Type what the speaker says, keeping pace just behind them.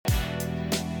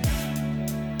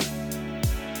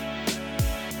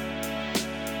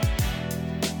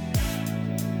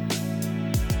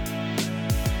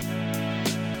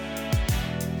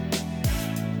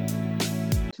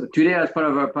today, as part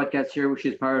of our podcast here, which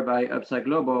is powered by Upside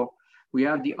Global, we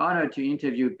have the honor to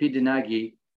interview Pete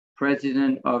DeNagy,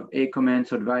 president of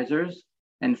Acommence Advisors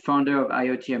and founder of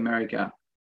IoT America.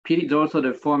 Pete is also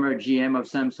the former GM of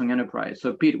Samsung Enterprise.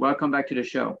 So Pete, welcome back to the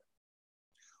show.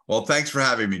 Well, thanks for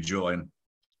having me, Julian.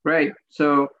 Great.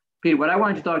 So Pete, what I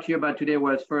wanted to talk to you about today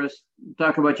was first,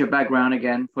 talk about your background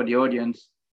again for the audience.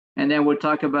 And then we'll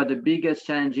talk about the biggest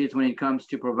challenges when it comes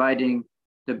to providing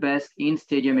the best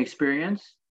in-stadium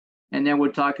experience. And then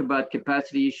we'll talk about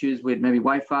capacity issues with maybe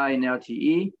Wi-Fi and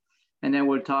LTE. And then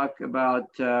we'll talk about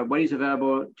what is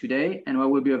available today and what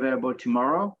will be available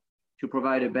tomorrow to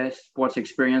provide the best sports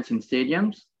experience in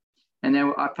stadiums. And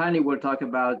then finally, we'll talk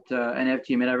about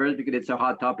NFT Metaverse because it's a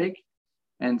hot topic.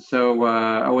 And so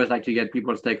I always like to get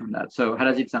people's take on that. So how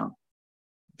does it sound?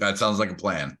 That sounds like a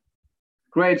plan.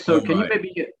 Great. So could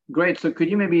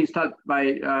you maybe start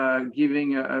by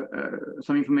giving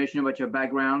some information about your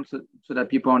background so that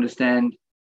people understand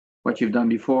what you've done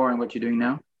before and what you're doing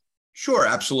now? Sure,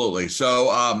 absolutely. So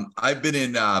I've been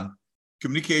in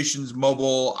communications,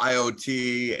 mobile,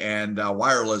 IoT, and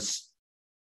wireless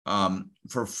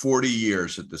for 40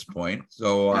 years at this point.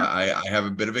 So I have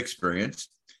a bit of experience.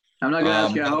 I'm not going to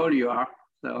ask you how old you are.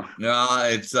 So no,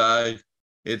 it's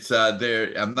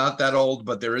there. I'm not that old,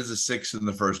 but there is a 6 in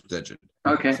the first digit.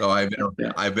 Okay. So I've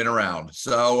been around.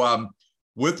 So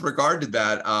with regard to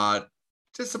that,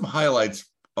 just some highlights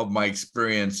of my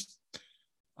experience.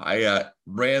 I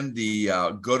ran the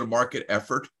go-to-market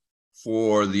effort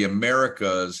for the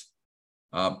Americas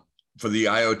for the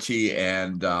IoT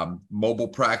and mobile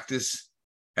practice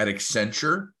at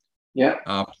Accenture. Yeah.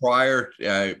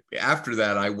 After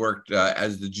that, I worked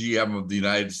as the GM of the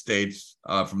United States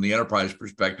from the enterprise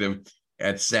perspective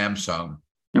at Samsung.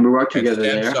 And we worked together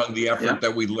at Samsung, there. The effort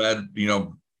that we led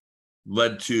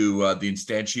to the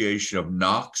instantiation of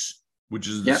Knox, which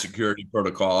is the security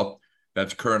protocol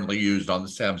that's currently used on the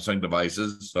Samsung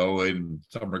devices. So in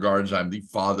some regards, I'm the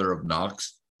father of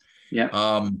Knox. Yeah.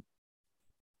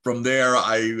 From there,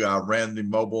 I ran the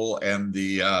mobile and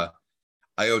the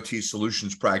IoT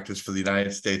solutions practice for the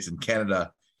United States and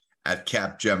Canada at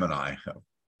Cap Gemini.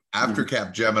 After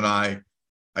Cap Gemini,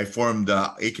 I formed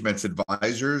Acommence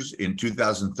Advisors in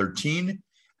 2013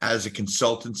 as a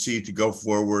consultancy to go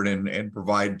forward and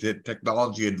provide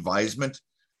technology advisement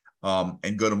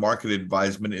and go-to-market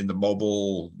advisement in the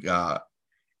mobile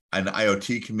and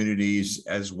IoT communities,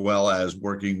 as well as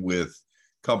working with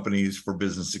companies for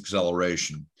business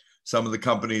acceleration. Some of the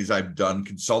companies I've done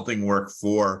consulting work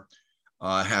for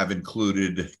have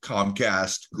included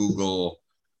Comcast, Google,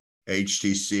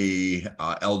 HTC,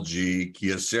 LG,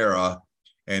 Kyocera,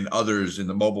 and others in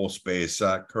the mobile space.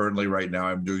 Currently, right now,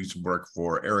 I'm doing some work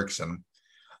for Ericsson.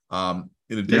 In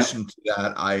addition to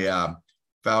that, I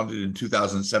founded in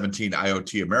 2017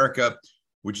 IoT America,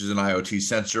 which is an IoT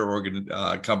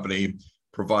sensor company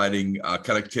providing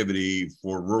connectivity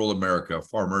for rural America,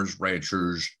 farmers,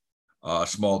 ranchers,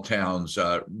 small towns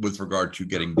with regard to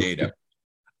getting data.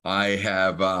 I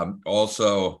have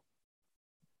also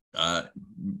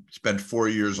spent 4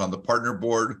 years on the partner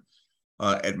board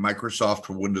at Microsoft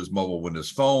for Windows Mobile, Windows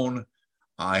Phone.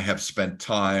 I have spent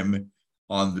time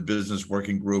on the business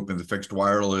working group and the fixed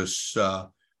wireless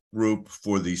group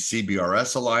for the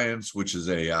CBRS Alliance, which is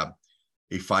a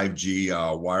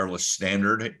 5G wireless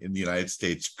standard in the United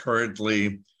States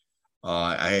currently.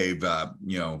 I've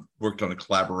worked on a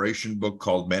collaboration book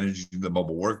called Managing the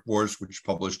Mobile Workforce, which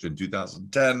published in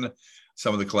 2010.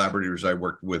 Some of the collaborators I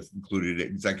worked with included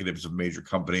executives of major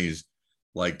companies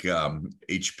like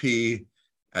HP,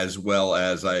 as well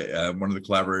as one of the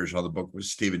collaborators on the book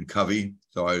was Stephen Covey.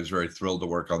 So I was very thrilled to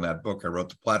work on that book. I wrote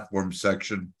the platform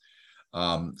section.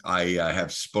 I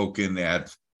have spoken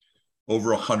at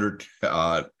over 100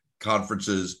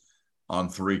 conferences on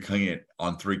three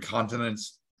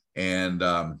continents. And,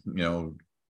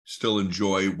 still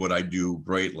enjoy what I do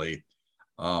greatly.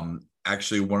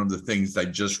 Actually, one of the things I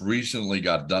just recently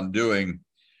got done doing,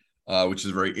 which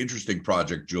is a very interesting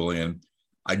project, Julian,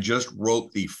 I just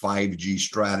wrote the 5G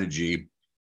strategy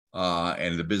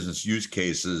and the business use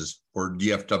cases for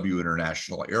DFW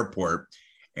International Airport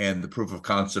and the proof of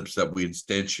concepts that we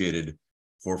instantiated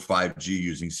for 5G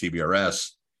using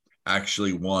CBRS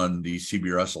actually won the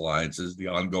CBRS Alliances, the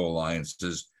OnGo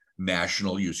Alliances,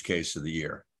 National Use Case of the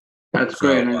Year. That's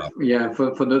great.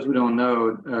 For those who don't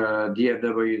know,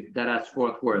 DFW, that's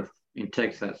Fort Worth in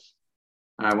Texas,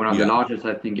 one of the largest,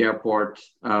 I think,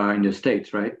 airports in the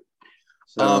States, right?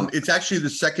 So it's actually the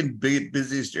second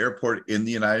busiest airport in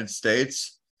the United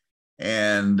States,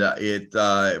 and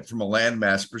from a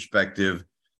landmass perspective,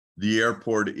 the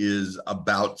airport is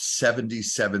about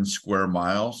 77 square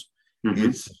miles. Mm-hmm.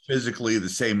 It's physically the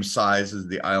same size as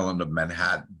the island of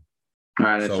Manhattan. All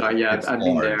right. So yeah, I've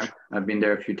been there. I've been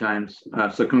there a few times.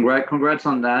 So congrats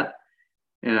on that.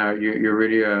 You're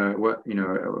really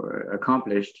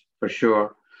accomplished for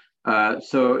sure.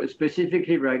 So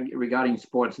specifically regarding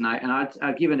sports, and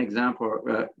I'll give an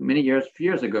example. Few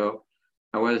years ago,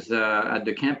 I was at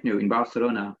the Camp Nou in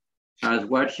Barcelona. I was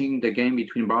watching the game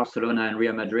between Barcelona and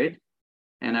Real Madrid,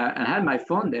 and I had my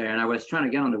phone there, and I was trying to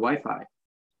get on the Wi-Fi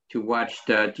to watch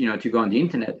to go on the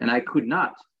internet, and I could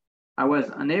not. I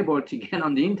was unable to get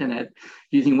on the internet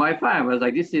using Wi-Fi. I was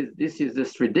like, this is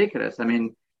just ridiculous. I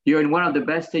mean, you're in one of the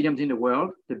best stadiums in the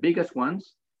world, the biggest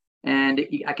ones, and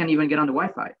I can't even get on the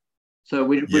Wi-Fi. So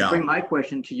which bring my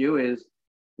question to you is,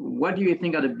 what do you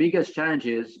think are the biggest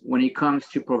challenges when it comes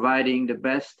to providing the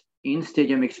best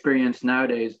in-stadium experience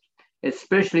nowadays,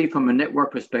 especially from a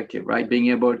network perspective, right? Being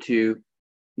able to,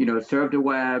 serve the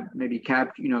web, maybe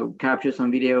capture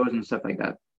some videos and stuff like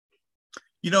that.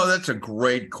 That's a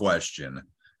great question.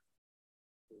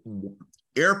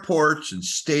 Airports and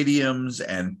stadiums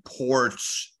and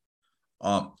ports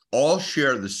all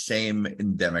share the same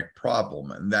endemic problem,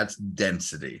 and that's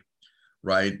density,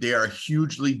 right? They are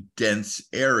hugely dense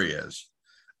areas.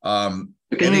 Can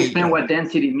you explain what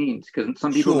density means? Because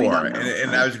some people may not know.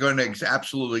 And I was going to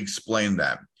absolutely explain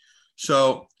that.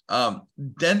 So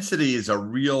density is a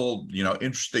real,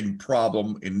 interesting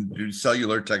problem in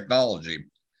cellular technology.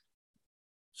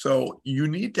 So you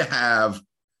need to have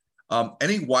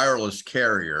any wireless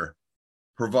carrier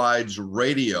provides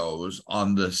radios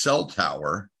on the cell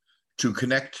tower to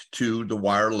connect to the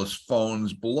wireless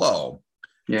phones below.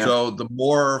 Yeah. So the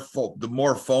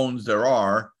more phones there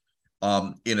are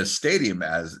in a stadium,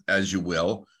 as you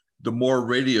will, the more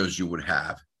radios you would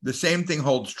have. The same thing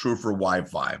holds true for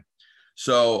Wi-Fi.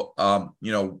 So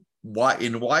in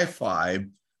Wi-Fi,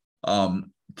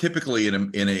 typically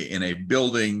in a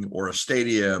building or a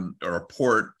stadium or a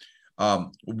port,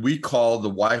 we call the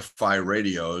Wi-Fi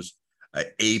radios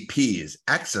APs,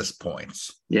 access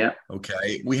points. Yeah.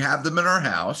 Okay. We have them in our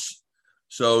house.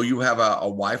 So you have a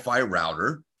Wi-Fi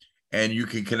router, and you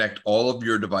can connect all of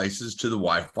your devices to the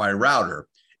Wi-Fi router.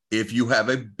 If you have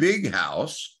a big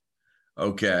house,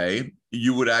 okay,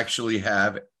 you would actually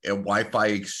have a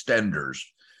Wi-Fi extenders,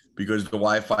 because the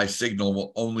Wi-Fi signal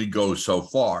will only go so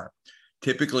far.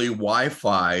 Typically,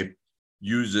 Wi-Fi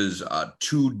uses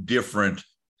two different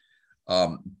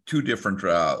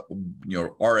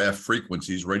RF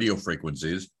frequencies, radio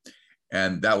frequencies,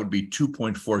 and that would be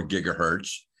 2.4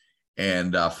 gigahertz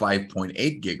and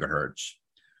 5.8 gigahertz.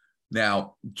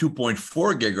 Now,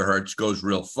 2.4 gigahertz goes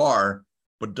real far,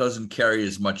 but doesn't carry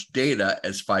as much data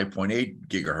as 5.8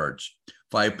 gigahertz.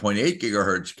 5.8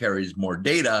 gigahertz carries more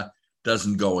data,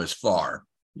 doesn't go as far.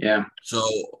 Yeah. So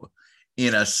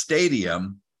in a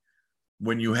stadium,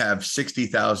 when you have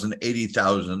 60,000,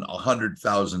 80,000,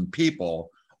 100,000 people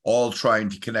all trying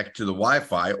to connect to the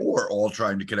Wi-Fi or all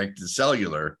trying to connect to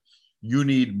cellular, you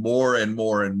need more and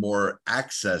more and more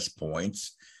access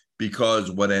points,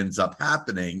 because what ends up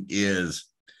happening is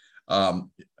an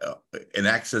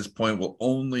access point will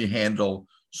only handle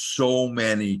so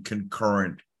many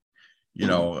concurrent,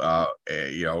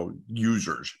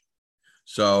 users.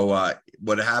 So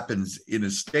what happens in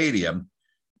a stadium,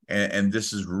 and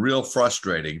this is real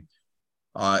frustrating,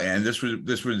 and this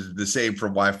was the same for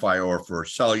Wi-Fi or for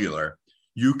cellular.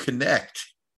 You connect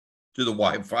to the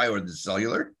Wi-Fi or the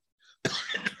cellular,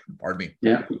 pardon me.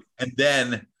 Yeah. And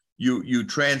then you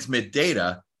transmit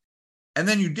data, and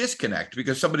then you disconnect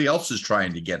because somebody else is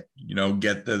trying to get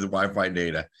the Wi-Fi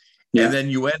data. Yeah. And then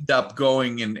you end up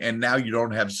going and now you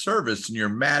don't have service, and you're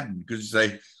mad because you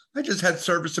say, I just had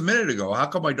service a minute ago. How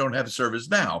come I don't have service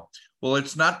now? Well,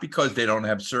 it's not because they don't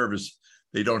have service.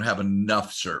 They don't have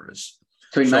enough service.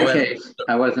 So in my case,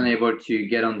 I wasn't able to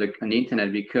get on the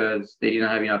internet because they didn't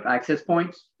have enough access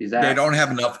points. Is that? They don't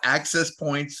have enough access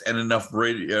points and enough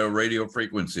radio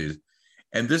frequencies.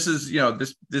 And this is,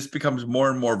 this becomes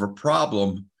more and more of a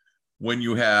problem when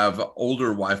you have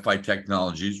older Wi-Fi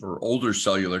technologies or older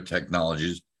cellular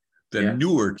technologies than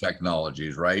newer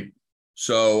technologies, right?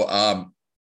 So,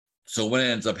 so what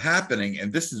ends up happening,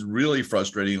 and this is really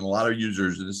frustrating, a lot of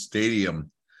users in the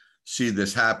stadium see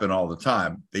this happen all the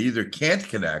time. They either can't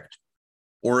connect,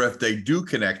 or if they do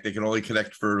connect, they can only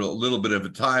connect for a little bit of a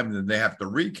time, and then they have to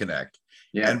reconnect.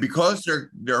 Yeah. And because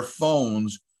their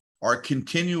phones are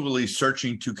continually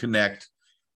searching to connect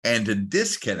and to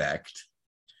disconnect,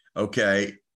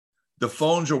 okay, the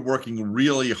phones are working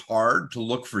really hard to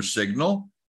look for signal,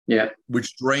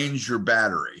 which drains your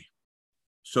battery.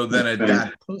 So then at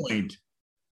that point,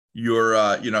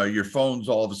 your phones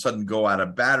all of a sudden go out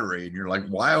of battery, and you're like,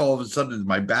 why all of a sudden is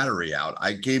my battery out?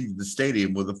 I came to the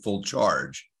stadium with a full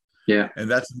charge. Yeah. And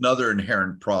that's another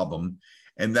inherent problem.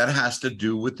 And that has to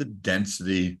do with the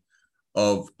density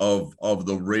of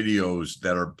the radios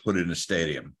that are put in a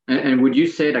stadium. And would you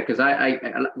say that, because I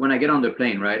when I get on the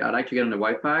plane, right, I like to get on the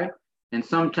Wi-Fi, and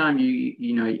sometimes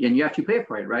you know, and you have to pay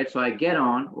for it, right? So I get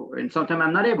on, and sometimes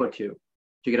I'm not able to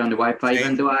get on the Wi-Fi,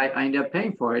 even though I end up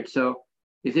paying for it. So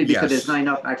is it because there's not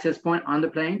enough access point on the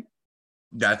plane?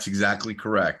 That's exactly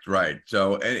correct, right?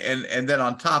 So and then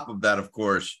on top of that, of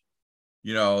course,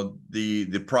 you know,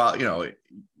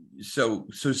 so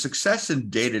success in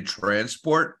data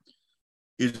transport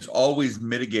is always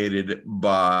mitigated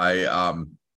by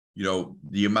you know,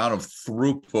 the amount of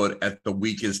throughput at the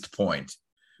weakest point.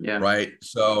 Yeah. Right.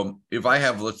 So if I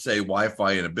have, let's say,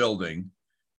 Wi-Fi in a building,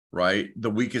 right,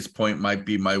 the weakest point might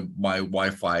be my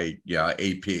Wi-Fi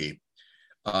AP.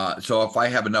 So if I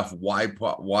have enough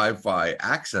Wi-Fi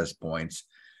access points,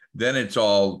 then it's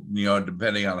all, you know,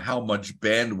 depending on how much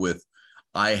bandwidth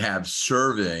I have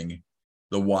serving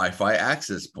the Wi-Fi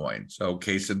access point. So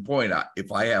case in point,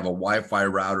 if I have a Wi-Fi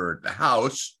router at the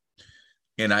house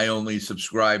and I only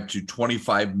subscribe to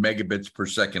 25 megabits per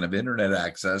second of internet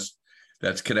access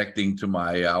that's connecting to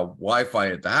my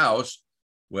Wi-Fi at the house,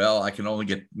 well, I can only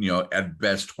get, you know, at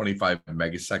best 25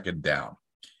 megasecond down.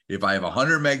 If I have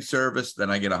 100 meg service,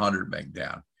 then I get 100 meg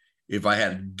down. If I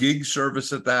had gig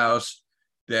service at the house,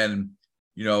 then,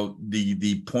 you know,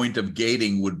 the point of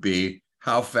gating would be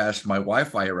how fast my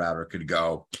Wi-Fi router could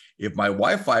go. If my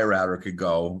Wi-Fi router could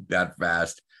go that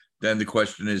fast, then the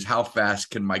question is, how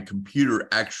fast can my computer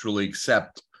actually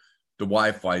accept the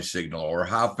Wi-Fi signal, or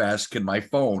how fast can my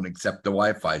phone accept the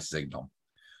Wi-Fi signal?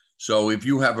 So if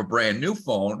you have a brand new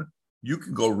phone, you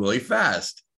can go really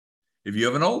fast. If you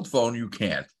have an old phone, you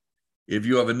can't. If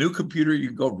you have a new computer, you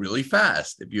can go really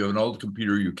fast. If you have an old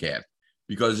computer, you can't,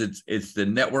 because it's the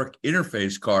network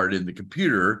interface card in the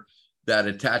computer that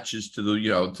attaches to the, you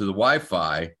know, to the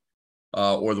Wi-Fi,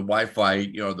 or the Wi-Fi,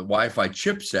 you know, the Wi-Fi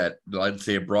chipset, let's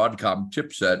say a Broadcom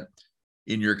chipset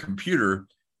in your computer,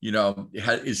 you know,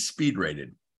 is speed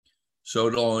rated. So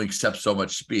it only accepts so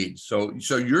much speed.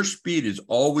 So your speed is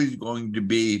always going to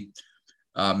be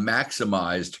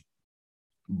maximized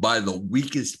by the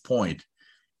weakest point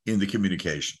in the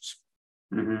communications.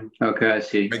 Mm-hmm. Okay, I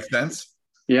see. Makes sense?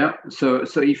 Yeah. So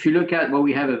if you look at what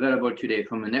we have available today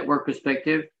from a network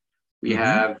perspective, we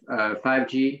have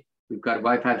 5G. We've got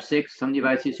Wi-Fi 6. Some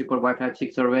devices support Wi-Fi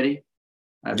 6 already,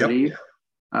 I believe.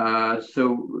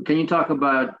 So can you talk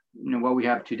about, you know, what we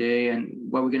have today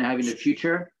and what we're going to have in the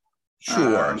future?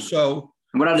 Sure. So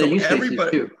what are the use cases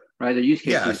too, right? The use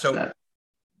cases. Yeah.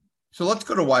 So let's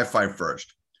go to Wi-Fi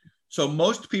first. So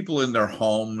most people in their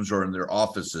homes or in their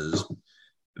offices,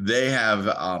 they have,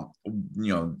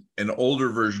 you know, an older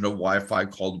version of Wi-Fi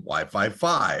called Wi-Fi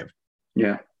 5.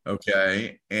 Yeah.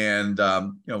 Okay. And,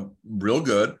 you know, real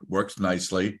good, works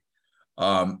nicely.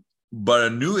 But a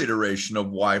new iteration of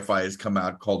Wi-Fi has come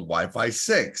out called Wi-Fi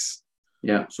 6.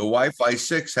 Yeah. So Wi-Fi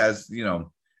 6 has, you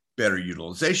know, better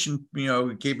utilization, you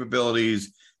know,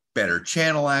 capabilities, better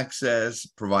channel access,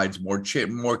 provides more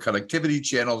connectivity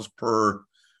channels per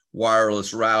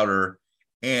wireless router.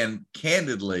 And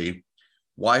candidly,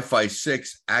 Wi-Fi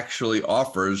 6 actually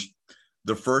offers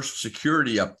the first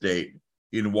security update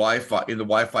in Wi-Fi, in the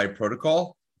Wi-Fi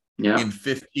protocol, in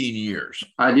 15 years.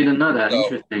 I didn't know that. So,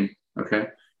 interesting. Okay.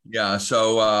 Yeah.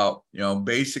 So, you know,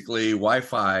 basically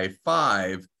Wi-Fi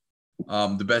 5,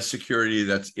 the best security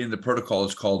that's in the protocol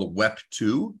is called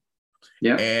WEP2.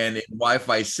 Yeah. And in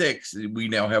Wi-Fi 6, we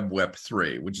now have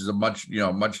WEP3, which is a much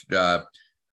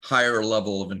higher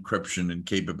level of encryption and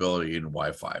capability in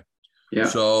Wi-Fi. Yeah.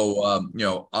 So, you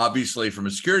know, obviously from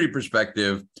a security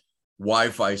perspective,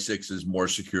 Wi-Fi 6 is more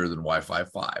secure than Wi-Fi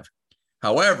 5.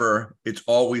 However, it's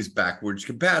always backwards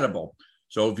compatible.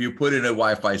 So if you put in a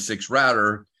Wi-Fi 6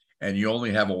 router and you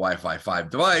only have a Wi-Fi 5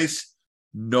 device,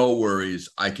 no worries,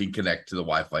 I can connect to the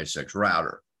Wi-Fi 6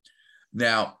 router.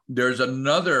 Now, there's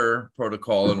another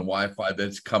protocol in Wi-Fi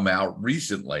that's come out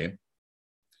recently.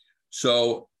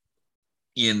 So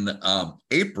in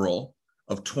April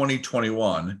of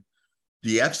 2021,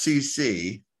 the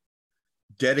FCC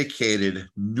dedicated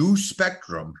new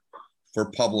spectrum for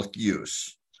public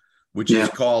use, which is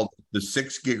called the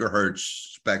 6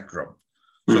 gigahertz spectrum.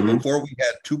 So before we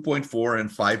had 2.4 and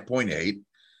 5.8.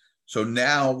 So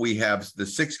now we have the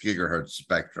 6 gigahertz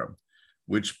spectrum,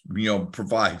 which, you know,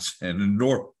 provides an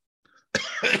enormous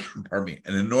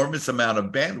amount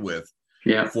of bandwidth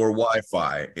for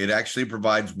Wi-Fi. It actually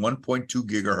provides 1.2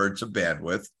 gigahertz of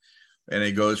bandwidth, and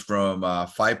it goes from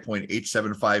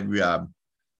 5.875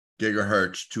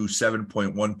 gigahertz to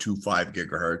 7.125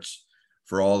 gigahertz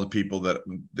for all the people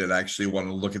that actually want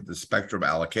to look at the spectrum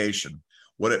allocation.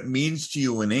 What it means to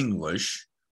you in English,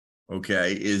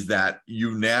 okay, is that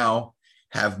you now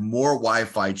have more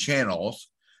Wi-Fi channels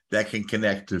that can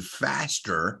connect to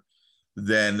faster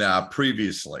than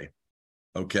previously.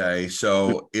 Okay,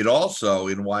 so it also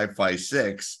in Wi-Fi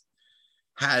 6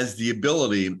 has the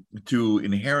ability to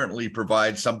inherently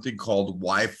provide something called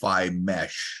Wi-Fi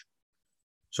mesh.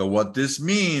 So what this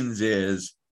means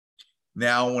is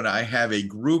now when I have a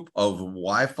group of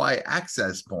Wi-Fi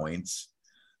access points,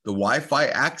 the Wi-Fi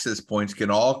access points can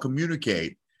all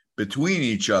communicate between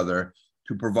each other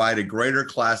to provide a greater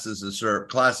class of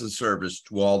service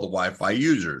to all the Wi-Fi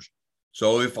users.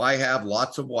 So if I have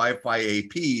lots of Wi-Fi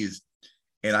APs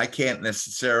and I can't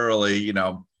necessarily,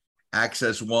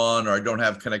 access one, or I don't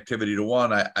have connectivity to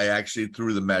one, I actually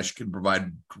through the mesh can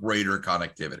provide greater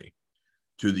connectivity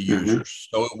to the users.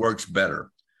 So it works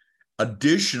better.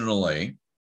 Additionally,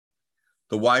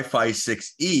 the Wi-Fi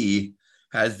 6E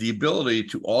has the ability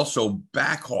to also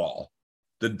backhaul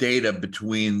the data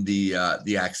between the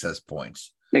access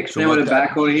points. Explain what a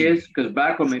backhaul is, because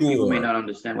backhaul, people may not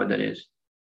understand what that is.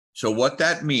 So what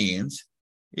that means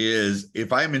is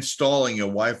if I'm installing a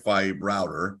Wi-Fi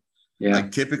router, I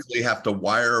typically have to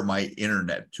wire my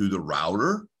internet to the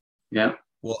router. Yeah.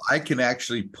 Well, I can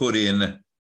actually put in,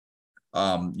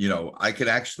 units,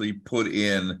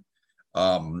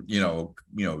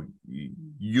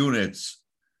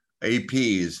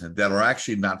 APs that are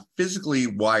actually not physically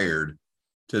wired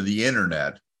to the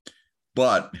internet,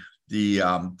 but the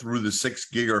through the 6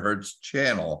 gigahertz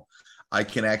channel, I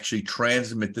can actually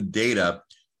transmit the data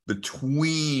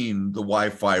between the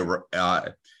Wi-Fi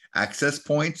access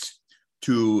points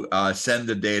to send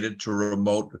the data to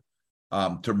remote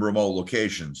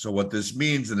locations. So what this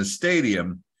means in a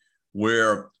stadium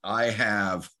where I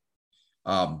have,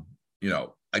 I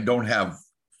don't have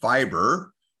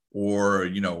fiber or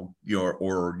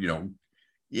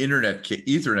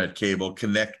Ethernet cable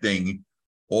connecting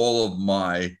all of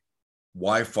my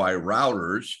Wi-Fi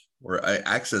routers or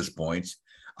access points,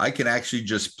 I can actually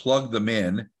just plug them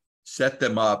in, set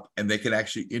them up, and they can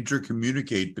actually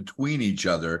intercommunicate between each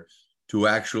other to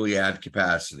actually add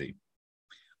capacity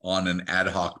on an ad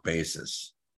hoc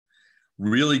basis.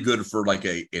 Really good for like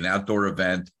an outdoor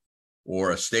event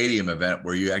or a stadium event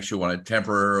where you actually want to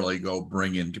temporarily go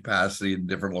bring in capacity in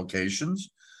different locations.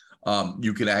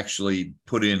 You can actually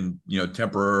put in,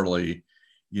 temporarily,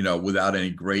 without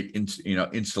any great,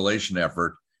 installation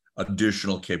effort,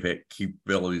 additional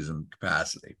capabilities and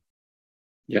capacity.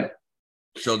 Yeah.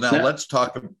 So now let's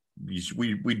talk.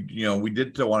 We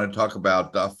did want to talk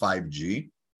about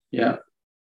 5G. Yeah.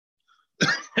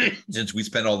 Since we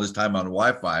spent all this time on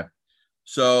Wi-Fi,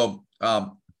 so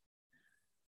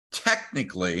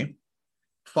technically,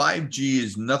 5G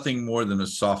is nothing more than a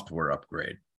software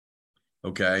upgrade.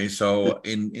 Okay, so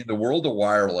in the world of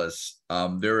wireless,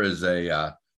 there is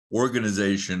a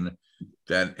organization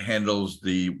that handles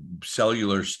the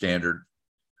cellular standard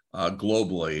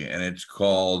globally, and it's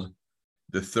called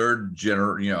the third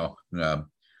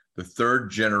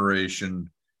generation,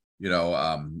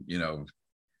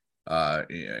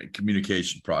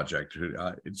 communication project.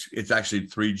 It's actually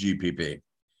 3GPP.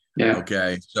 Yeah.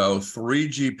 Okay, so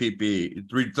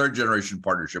 3GPP, third generation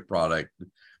partnership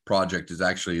project is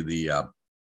actually the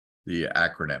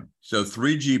acronym. So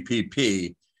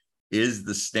 3GPP is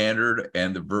the standard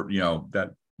and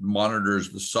that monitors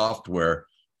the software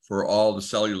for all the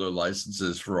cellular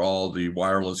licenses for all the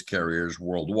wireless carriers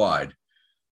worldwide.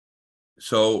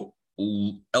 So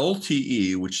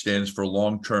LTE, which stands for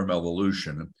long-term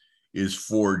evolution, is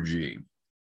 4G.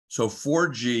 So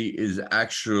 4G is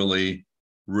actually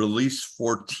release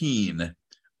 14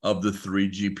 of the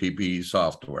 3GPP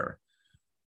software.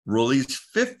 Release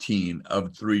 15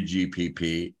 of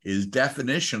 3GPP is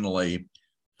definitionally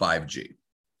 5G.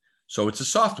 So it's a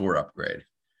software upgrade.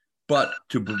 But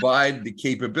to provide the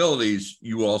capabilities,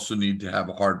 you also need to have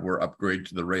a hardware upgrade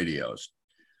to the radios.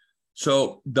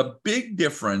 So the big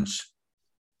difference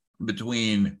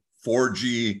between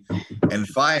 4G and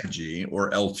 5G,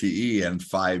 or LTE and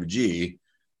 5G,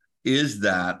 is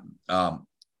that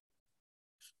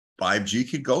 5G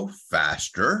can go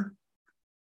faster.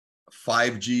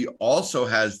 5G also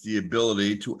has the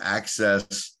ability to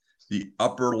access the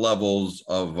upper levels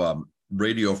of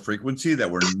radio frequency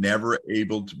that were never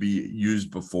able to be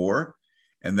used before.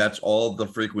 And that's all the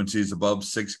frequencies above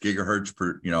 6 gigahertz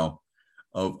per,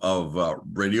 of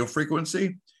radio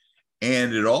frequency.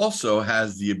 And it also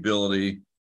has the ability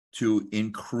to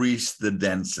increase the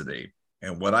density.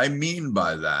 And what I mean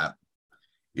by that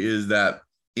is that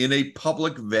in a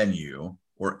public venue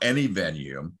or any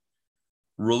venue,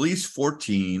 Release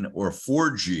 14 or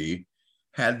 4G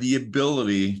had the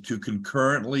ability to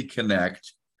concurrently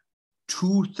connect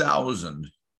 2,000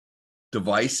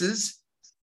 devices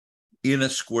in a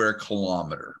square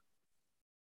kilometer.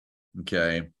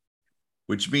 Okay.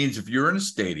 Which means if you're in a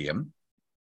stadium,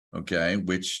 okay,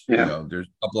 which, you know, there's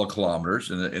a couple of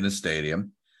kilometers in a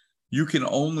stadium, you can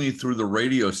only through the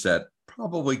radio set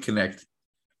probably connect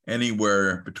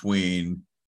anywhere between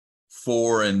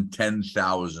 4,000 and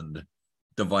 10,000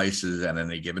 devices at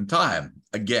any given time.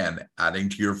 Again, adding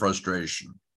to your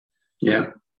frustration. Yeah.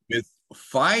 With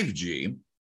 5G,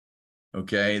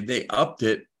 okay, they upped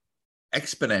it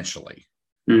exponentially.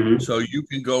 Mm-hmm. So you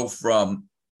can go from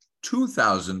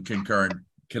 2,000 concurrent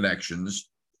connections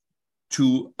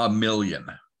to 1 million.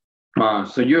 Wow.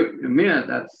 So you're 1 million,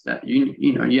 that's that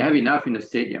you know, you have enough in the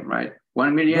stadium, right?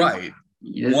 1 million. Right.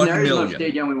 There's 1 no million.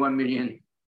 stadium with 1 million,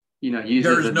 you know,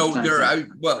 users. There's no there.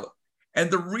 Well, and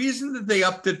the reason that they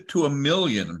upped it to 1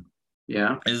 million,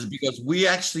 is because we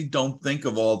actually don't think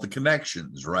of all the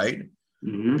connections, right?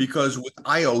 Mm-hmm. Because with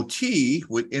IoT,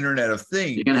 with Internet of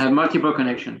Things, you can have multiple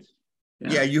connections.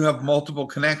 Yeah, you have multiple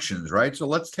connections, right? So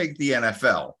let's take the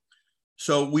NFL.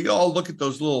 So we all look at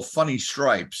those little funny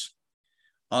stripes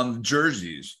on the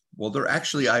jerseys. Well, they're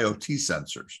actually IoT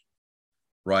sensors,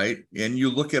 right? And you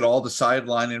look at all the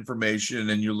sideline information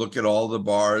and you look at all the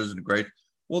bars and great.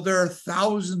 Well, there are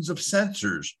thousands of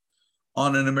sensors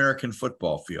on an American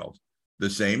football field. The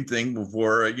same thing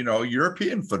for, you know,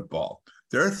 European football.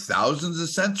 There are thousands of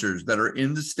sensors that are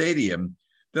in the stadium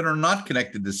that are not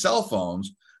connected to cell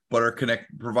phones, but are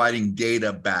providing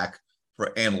data back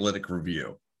for analytic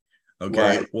review.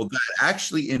 Okay, right. Well, that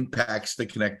actually impacts the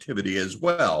connectivity as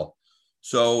well.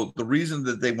 So the reason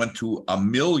that they went to 1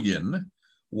 million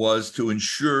was to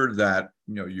ensure that,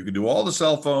 you know, you can do all the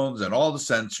cell phones and all the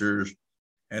sensors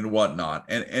and whatnot.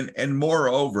 And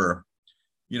moreover,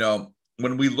 you know,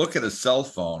 when we look at a cell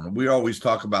phone, we always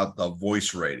talk about the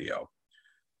voice radio,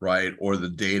 right? Or the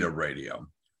data radio.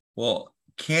 Well,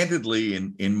 candidly,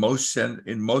 in most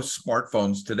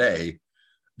smartphones today,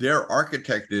 they're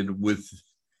architected with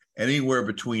anywhere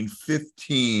between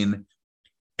 15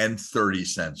 and 30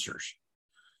 sensors.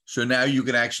 So now you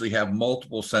can actually have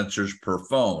multiple sensors per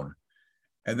phone.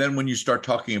 And then when you start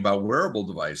talking about wearable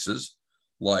devices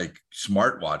like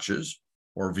smartwatches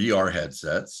or VR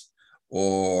headsets,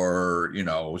 or, you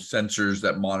know, sensors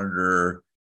that monitor,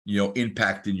 you know,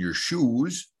 impact in your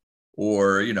shoes,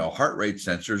 or, you know, heart rate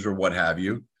sensors or what have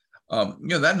you, you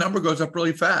know, that number goes up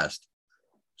really fast.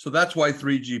 So that's why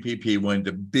 3GPP went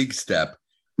a big step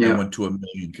and went to 1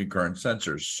 million concurrent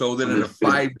sensors. So that in a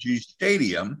 5G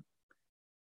stadium,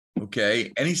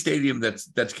 okay, any stadium that's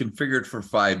configured for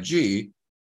 5G,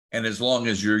 and as long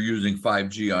as you're using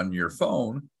 5G on your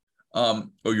phone,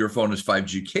 or your phone is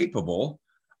 5G capable,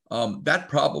 that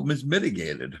problem is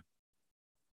mitigated.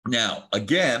 Now,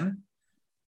 again,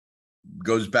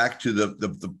 goes back to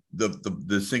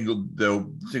the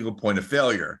single point of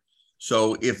failure.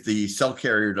 So if the cell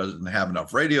carrier doesn't have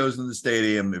enough radios in the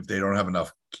stadium, if they don't have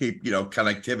enough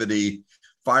connectivity,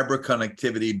 fiber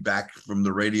connectivity back from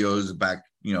the radios back,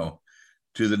 you know,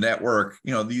 to the network,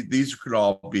 you know, these could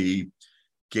all be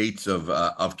gates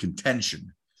of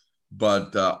contention.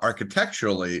 But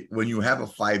architecturally, when you have a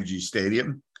 5G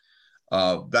stadium,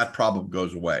 that problem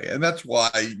goes away. And that's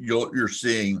why you're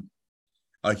seeing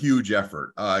a huge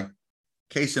effort.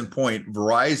 Case in point,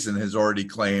 Verizon has already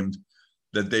claimed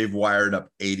that they've wired up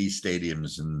 80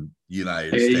 stadiums in the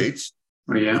United States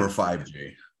for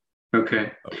 5G.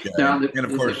 Okay. Now, and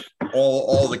of course,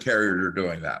 all the carriers are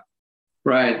doing that.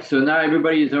 Right. So now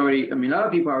everybody is already, I mean, a lot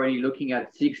of people are already looking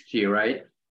at 6G, right?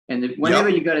 And whenever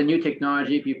you got a new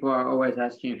technology, people are always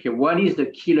asking, okay, what is the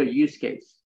killer use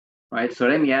case, right? So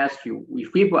let me ask you,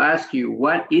 if people ask you,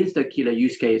 what is the killer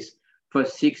use case for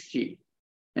 6G?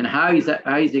 And how is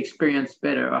the experience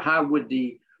better? Or how would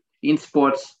the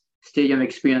in-sports stadium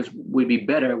experience would be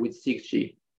better with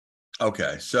 6G?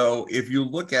 Okay, so if you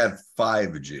look at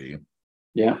 5G,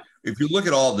 if you look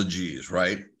at all the Gs,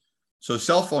 right? So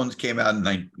cell phones came out in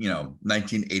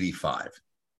 1985.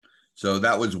 So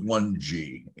that was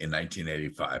 1G in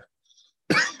 1985.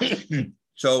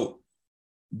 So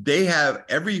they have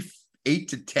every 8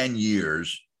 to 10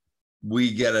 years,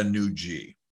 we get a new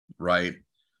G, right?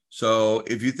 So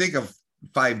if you think of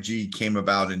 5G came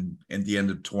about in the end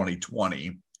of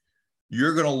 2020,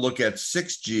 you're going to look at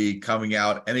 6G coming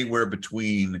out anywhere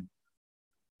between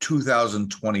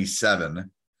 2027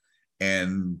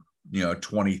 and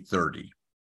 2030.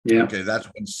 Okay, that's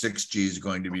when 6G is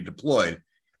going to be deployed.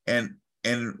 And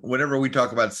whenever we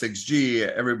talk about 6G,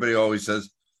 everybody always says,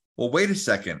 well, wait a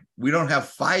second, we don't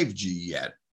have 5G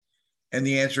yet. And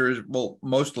the answer is, well,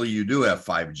 mostly you do have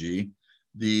 5G.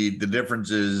 The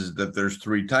difference is that there's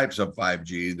three types of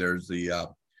 5G. There's the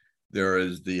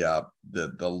low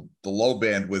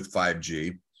bandwidth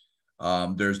 5G.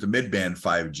 There's the mid-band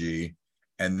 5G,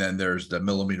 and then there's the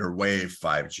millimeter wave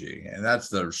 5G, and that's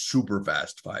the super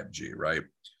fast 5G, right?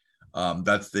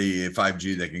 That's the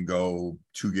 5G that can go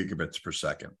 2 gigabits per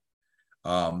second.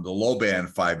 The low band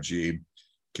 5G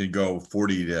can go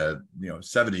 40 to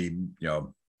 70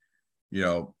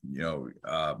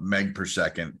 meg per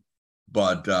second,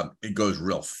 but it goes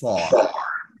real far.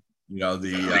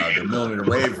 The millimeter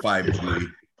wave 5G,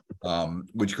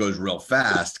 which goes real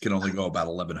fast, can only go about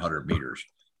 1,100 meters.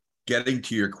 Getting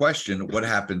to your question, what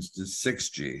happens to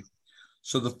 6G?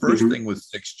 So the first thing with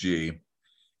 6G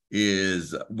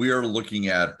is we are looking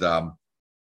at the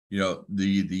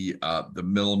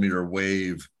millimeter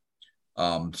wave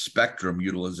spectrum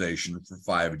utilization for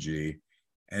 5G,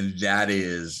 and that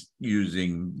is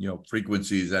using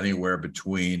frequencies anywhere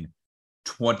between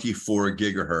 24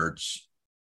 gigahertz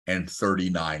and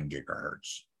 39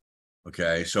 gigahertz.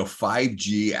 Okay, so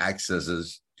 5G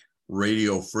accesses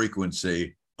radio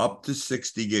frequency up to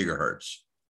 60 gigahertz.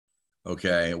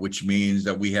 Okay, which means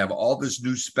that we have all this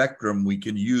new spectrum we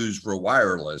can use for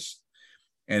wireless,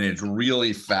 and it's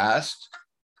really fast.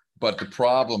 But the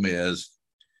problem is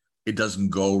it doesn't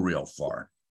go real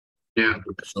far. Yeah.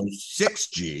 So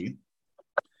 6G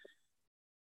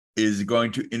is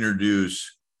going to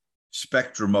introduce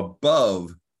spectrum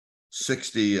above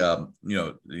 60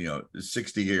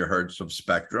 gigahertz of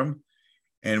spectrum,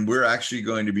 and we're actually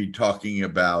going to be talking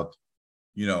about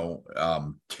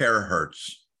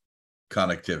terahertz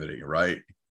connectivity, right?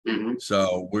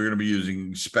 So we're going to be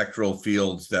using spectral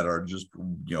fields that are just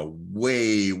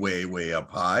way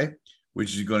up high,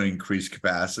 which is going to increase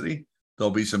capacity.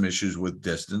 There'll be some issues with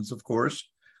distance, of course,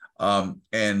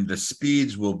 and the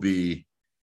speeds will be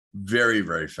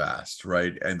very fast,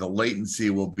 right? And the latency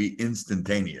will be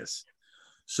instantaneous.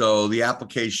 So the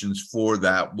applications for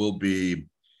that will be,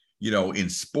 in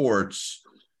sports,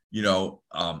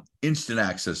 instant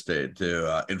access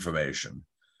to information,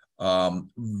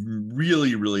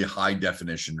 really high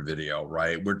definition video,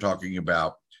 right? We're talking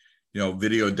about,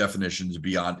 video definitions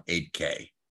beyond 8K.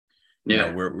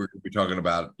 Yeah, we're talking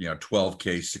about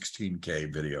 12K,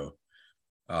 16K video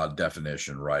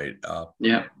definition, right?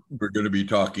 Yeah, we're going to be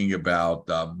talking about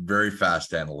very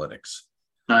fast analytics.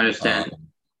 I understand.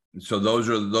 So those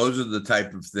are the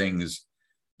type of things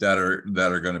that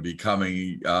are going to be coming.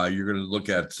 You're going to look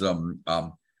at some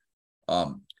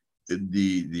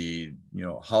the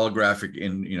holographic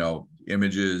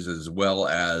images, as well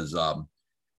as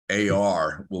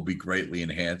AR will be greatly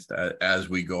enhanced as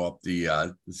we go up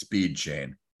the speed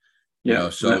chain.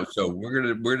 So we're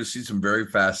gonna see some very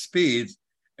fast speeds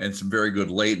and some very good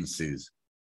latencies.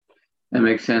 That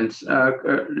makes sense.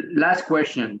 Last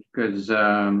question, because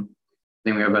I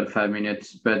think we have about 5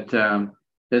 minutes, but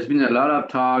there's been a lot of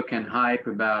talk and hype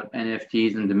about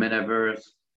NFTs and the Metaverse.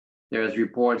 There's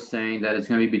reports saying that it's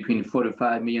going to be between 4 to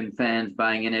 5 million fans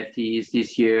buying NFTs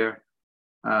this year.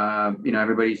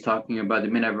 Everybody's talking about the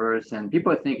Metaverse, and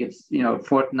people think it's,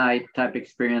 Fortnite type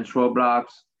experience,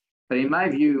 Roblox. But in my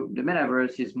view, the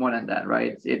Metaverse is more than that,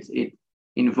 right? It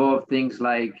involves things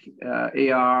like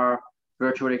AR,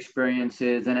 virtual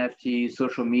experiences, NFTs,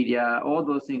 social media, all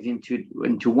those things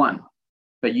into one.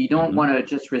 But you don't want to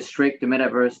just restrict the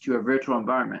Metaverse to a virtual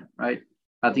environment, right?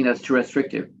 I think that's too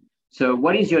restrictive. So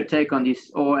what is your take on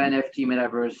this all NFT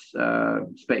Metaverse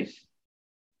space?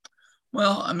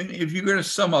 Well, I mean, if you're going to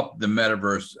sum up the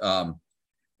Metaverse,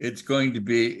 it's going to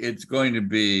be,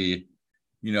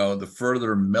 the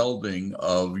further melding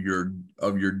of your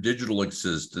digital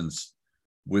existence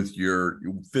with your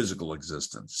physical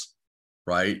existence,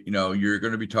 right? You're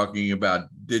going to be talking about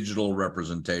digital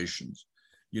representations.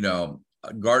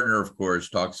 Gartner, of course,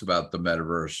 talks about the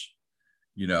Metaverse,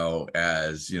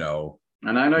 as,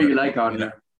 And I know you like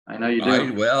Gartner. I know you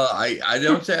do. I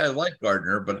don't say I like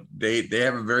Gartner, but they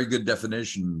have a very good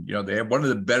definition. They have one of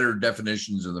the better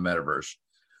definitions of the Metaverse,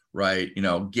 right?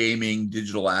 Gaming,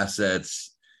 digital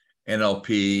assets,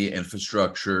 NLP,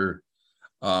 infrastructure.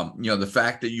 The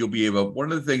fact that you'll be able,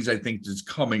 one of the things I think is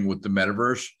coming with the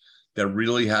Metaverse that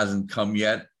really hasn't come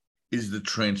yet is the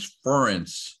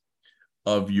transference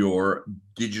of your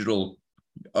digital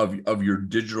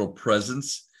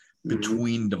presence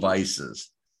between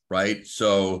devices, right?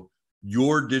 So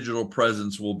your digital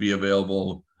presence will be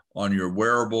available on your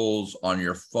wearables, on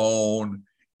your phone,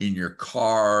 in your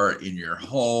car, in your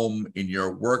home, in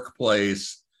your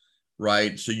workplace,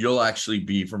 right? So you'll actually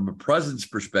be, from a presence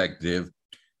perspective,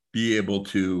 be able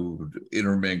to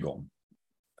intermingle.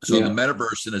 So the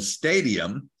metaverse in a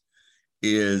stadium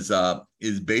is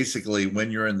basically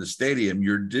when you're in the stadium,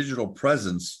 your digital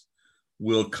presence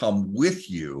will come with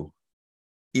you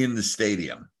in the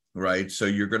stadium, right? So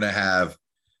you're going to have,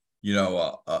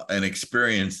 an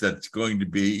experience that's going to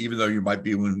be, even though you might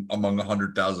be among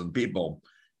 100,000 people,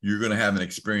 you're going to have an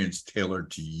experience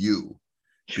tailored to you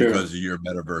because of your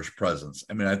metaverse presence.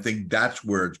 I mean, I think that's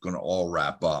where it's going to all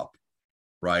wrap up,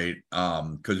 right?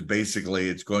 Because basically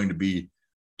it's going to be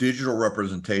digital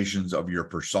representations of your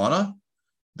persona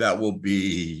that will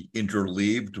be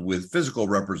interleaved with physical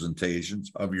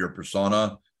representations of your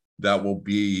persona that will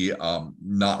be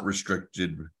not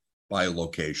restricted by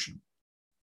location.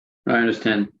 I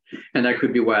understand. And that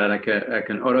could be what, like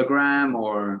an hologram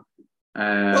or?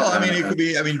 Well, I mean, it could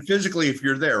be, physically, if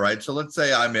you're there, right? So let's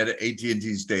say I'm at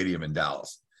AT&T Stadium in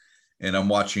Dallas and I'm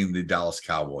watching the Dallas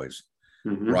Cowboys,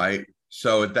 right?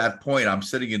 So at that point, I'm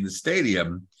sitting in the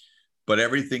stadium, but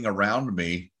everything around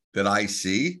me that I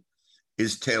see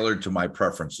is tailored to my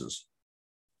preferences.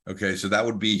 Okay, so that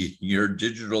would be your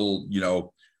digital,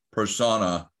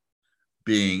 persona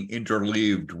being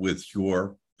interleaved with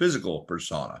your physical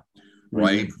persona,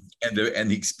 right? And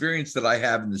the experience that I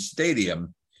have in the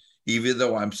stadium, even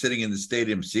though I'm sitting in the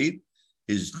stadium seat,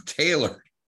 is tailored.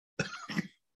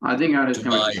 I think I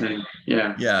understand what you're saying.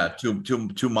 Yeah,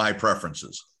 to my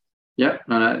preferences. Yep.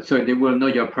 So they will know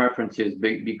your preferences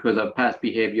because of past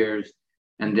behaviors,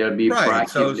 and they'll be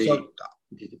proactively.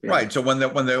 Right. So when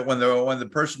the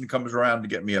person comes around to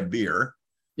get me a beer,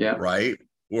 right,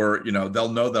 or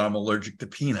they'll know that I'm allergic to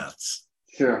peanuts.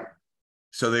 Sure.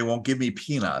 So they won't give me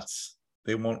peanuts.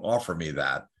 They won't offer me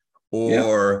that,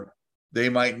 or they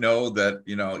might know that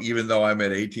even though I'm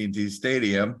at AT&T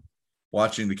Stadium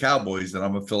watching the Cowboys, that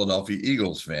I'm a Philadelphia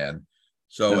Eagles fan.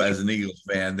 So as an Eagles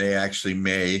fan, they actually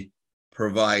may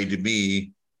provide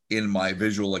me in my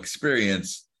visual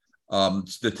experience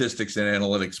statistics and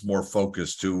analytics more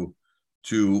focused to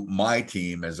my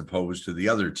team as opposed to the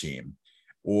other team,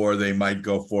 or they might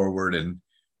go forward and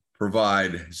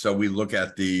provide. So we look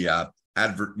at the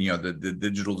the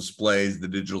digital displays, the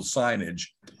digital signage.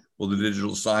 Well, the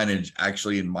digital signage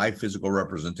actually in my physical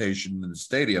representation in the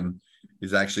stadium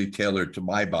is actually tailored to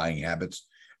my buying habits.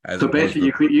 So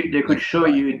basically, they could show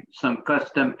you some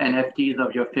custom NFTs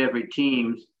of your favorite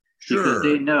teams. Because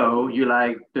they know you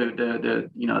like the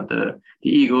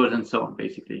Eagles and so on,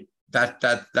 basically.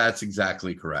 That's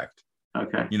exactly correct.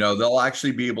 Okay. They'll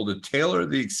actually be able to tailor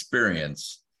the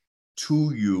experience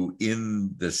to you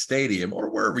in the stadium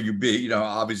or wherever you be.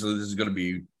 Obviously this is going to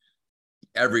be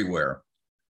everywhere.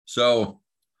 So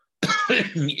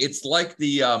it's like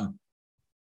the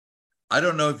I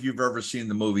don't know if you've ever seen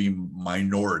the movie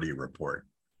Minority Report.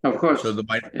 Of course. So the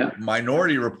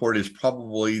Minority Report is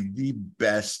probably the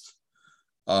best,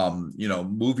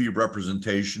 movie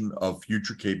representation of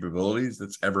future capabilities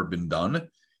that's ever been done.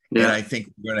 Yeah. And I think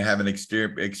we're going to have an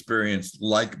experience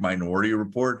like Minority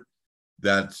Report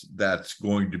that's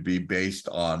going to be based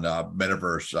on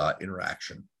metaverse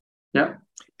interaction. Yeah.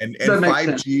 And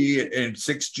 5G and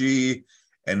 6G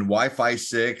and Wi-Fi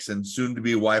 6 and soon to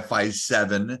be Wi-Fi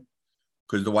 7,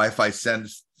 because the Wi-Fi 7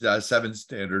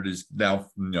 standard is now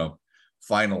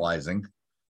finalizing.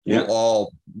 We'll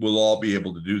all be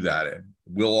able to do that, and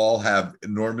we'll all have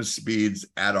enormous speeds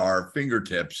at our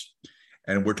fingertips,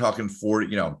 and we're talking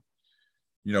 40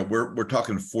 we're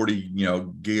talking 40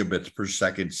 gigabits per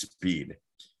second speed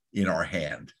in our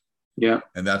hand.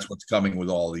 And that's what's coming with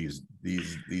all these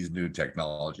new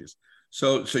technologies.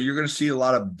 So you're going to see a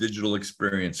lot of digital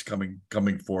experience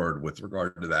coming forward with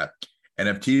regard to that.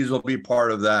 NFTs will be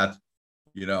part of that.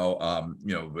 We'll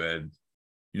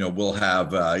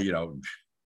have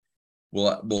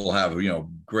we'll have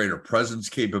greater presence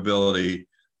capability.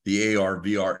 The AR,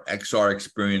 VR, XR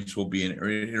experience will be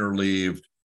interleaved.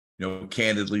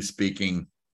 Candidly speaking,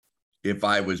 if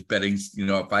I was betting,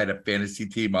 if I had a fantasy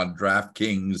team on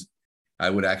DraftKings, I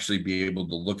would actually be able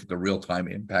to look at the real-time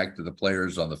impact of the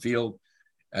players on the field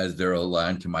as they're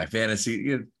aligned to my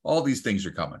fantasy. All these things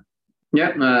are coming.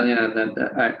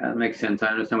 That makes sense. I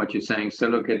understand what you're saying. So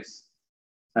look, it's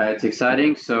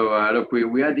exciting. So look,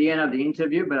 we're at the end of the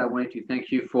interview, but I wanted to thank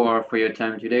you for your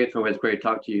time today. It's always great to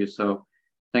talk to you. So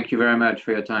thank you very much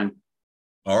for your time.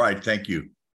 All right. Thank you.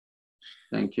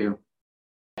 Thank you.